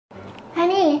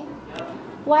Honey,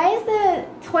 why is the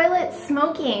toilet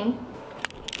smoking?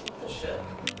 What the shit?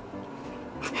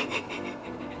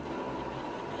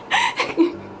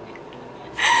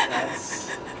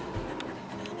 That's...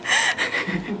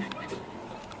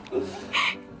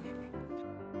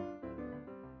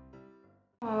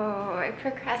 Oh, I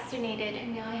procrastinated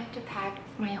and now I have to pack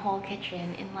my whole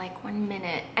kitchen in like 1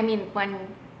 minute. I mean 1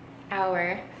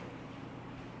 hour.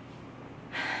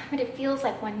 But it feels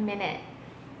like 1 minute.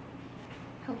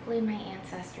 Hopefully my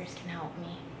ancestors can help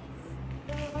me.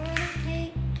 But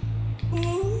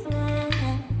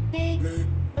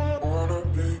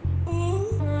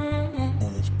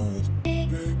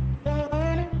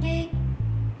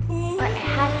I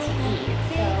have to eat,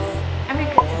 so I'm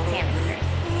gonna cook some salmon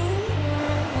first.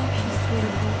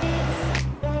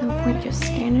 No point just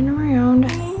standing around.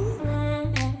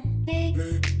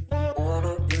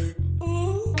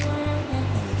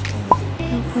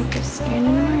 No point just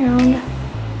standing around.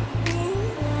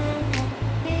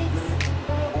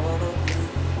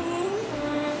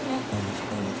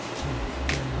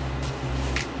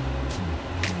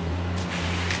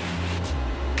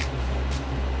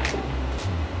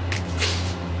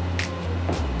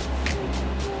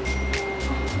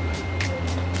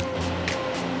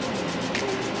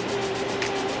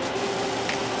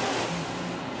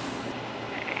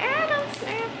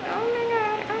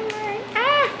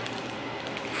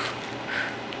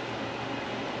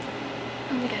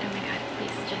 Oh my god,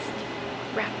 please just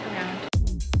wrap around.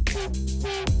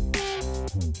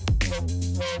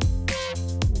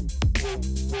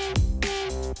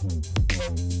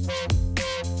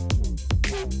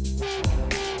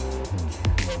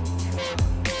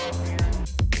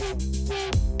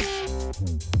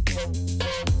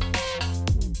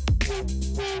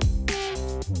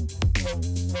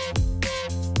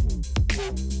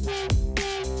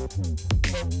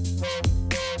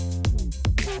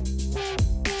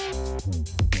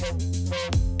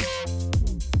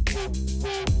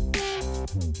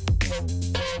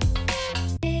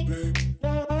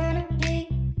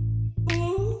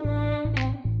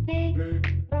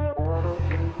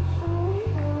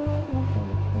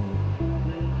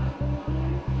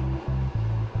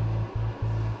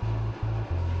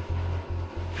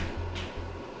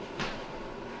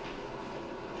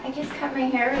 I just cut my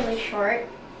hair really short.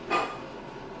 Huh?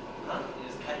 You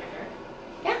just cut your hair?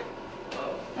 Yeah,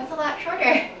 Oh. that's a lot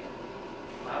shorter.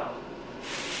 Wow.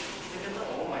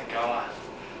 Oh my god.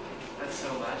 That's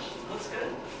so much. Looks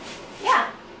good. Yeah.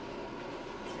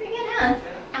 It's pretty good, huh?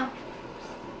 Yeah. Ow.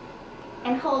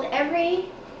 And hold every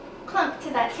clump to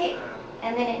that tape,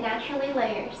 and then it naturally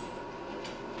layers.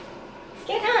 It's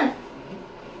good, huh?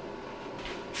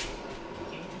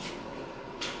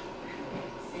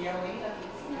 See you later.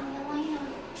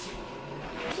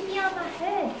 Keep me on my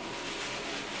head.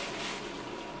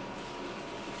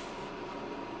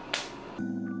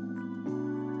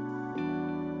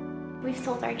 We've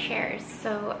sold our chairs,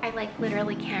 so I like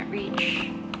literally can't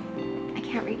reach. I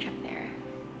can't reach up there.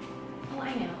 Oh,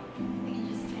 I know. I can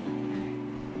just stand like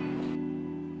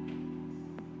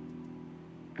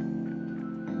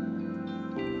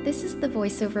that. This is the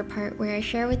voiceover part where I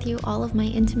share with you all of my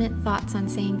intimate thoughts on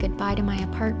saying goodbye to my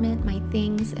apartment, my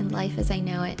things, and life as I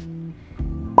know it.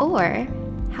 Or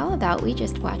how about we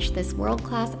just watch this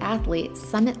world-class athlete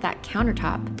summit that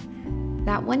countertop?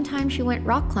 That one time she went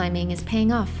rock climbing is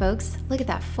paying off, folks. Look at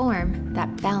that form,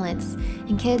 that balance.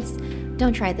 And kids,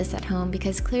 don't try this at home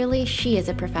because clearly she is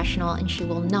a professional and she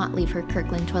will not leave her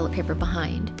Kirkland toilet paper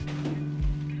behind.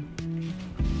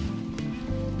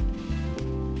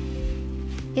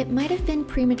 It might have been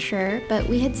premature, but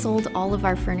we had sold all of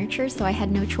our furniture, so I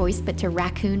had no choice but to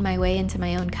raccoon my way into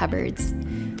my own cupboards.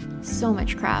 So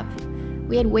much crap.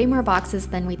 We had way more boxes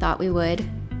than we thought we would,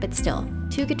 but still,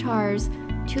 2 guitars,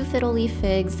 2 fiddle leaf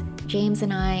figs, James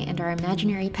and I, and our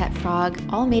imaginary pet frog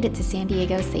all made it to San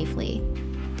Diego safely.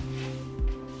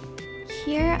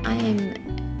 Here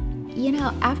I'm, you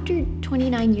know, after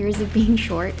 29 years of being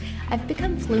short, I've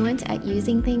become fluent at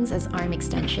using things as arm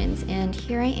extensions, and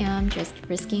here I am just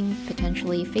risking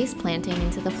potentially face planting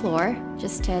into the floor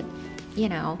just to, you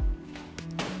know.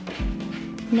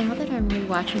 Now that I'm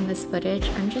rewatching this footage,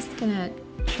 I'm just gonna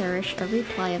cherish every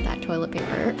ply of that toilet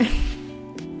paper.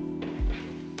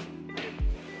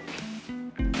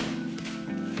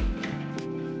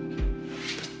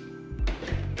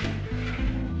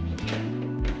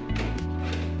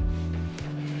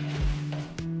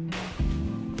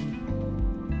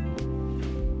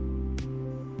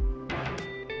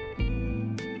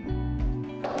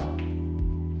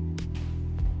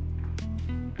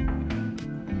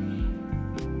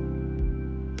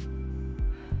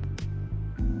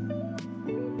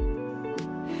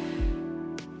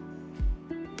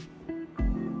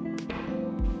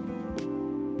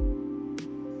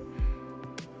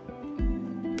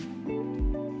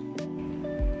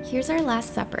 Here's our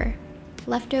last supper.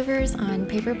 Leftovers on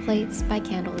paper plates by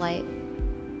candlelight.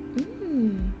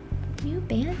 New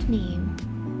band name.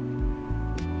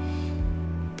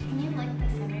 Can you lick the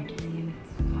center to see if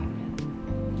it's cotton?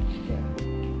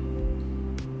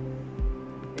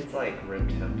 Yeah. It's like room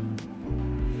temp.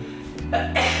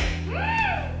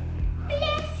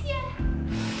 Bless ya.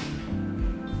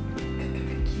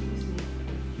 Excuse me.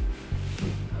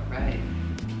 Alright.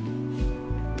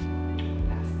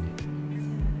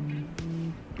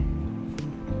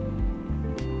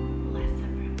 Last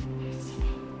supper.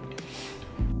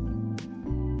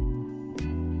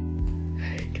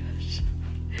 Hey, gosh.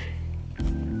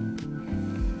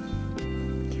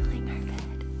 Killing our bed.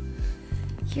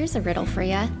 Here's a riddle for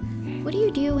ya. What do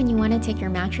you do when you want to take your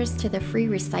mattress to the free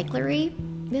recyclery?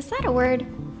 Is that a word?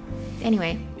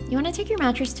 Anyway, you want to take your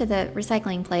mattress to the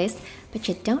recycling place, but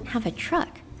you don't have a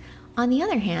truck. On the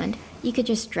other hand, you could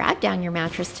just drag down your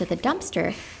mattress to the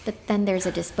dumpster, but then there's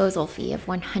a disposal fee of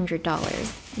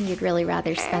 $100, and you'd really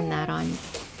rather spend that on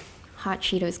hot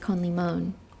Cheetos con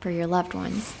limon for your loved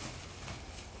ones.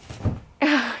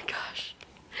 Oh, gosh.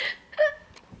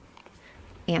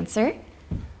 Answer: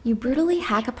 you brutally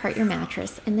hack apart your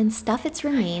mattress and then stuff its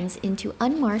remains into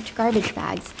unmarked garbage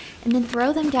bags and then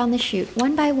throw them down the chute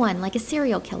one by one like a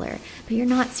serial killer. But you're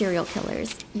not serial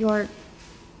killers. You're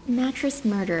mattress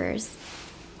murderers,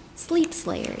 sleep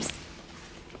slayers,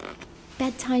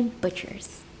 bedtime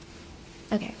butchers.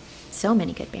 Okay, so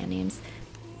many good band names.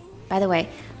 By the way,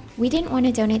 we didn't want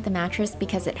to donate the mattress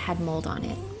because it had mold on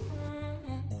it.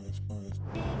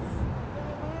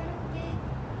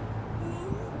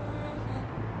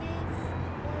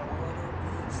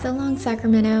 So long,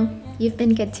 Sacramento. You've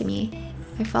been good to me.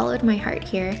 I followed my heart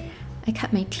here. I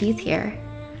cut my teeth here.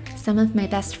 Some of my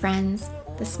best friends,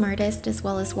 the smartest as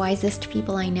well as wisest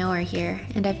people I know are here,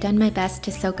 and I've done my best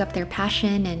to soak up their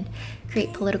passion and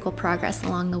create political progress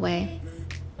along the way.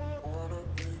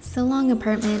 So long,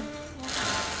 apartment.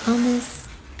 Almost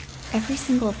every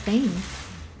single thing.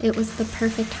 It was the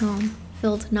perfect home,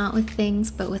 filled not with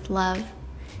things but with love.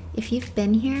 If you've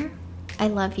been here, I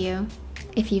love you.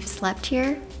 If you've slept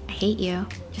here, I hate you.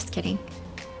 Just kidding.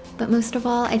 But most of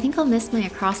all, I think I'll miss my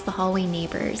across the hallway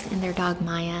neighbors and their dog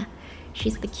Maya.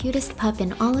 She's the cutest pup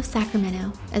in all of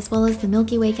Sacramento, as well as the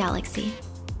Milky Way galaxy.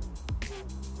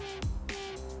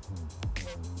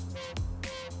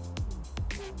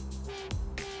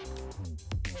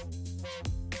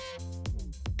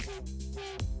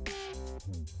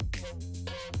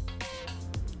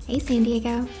 Hey, San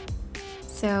Diego.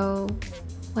 So,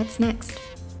 what's next?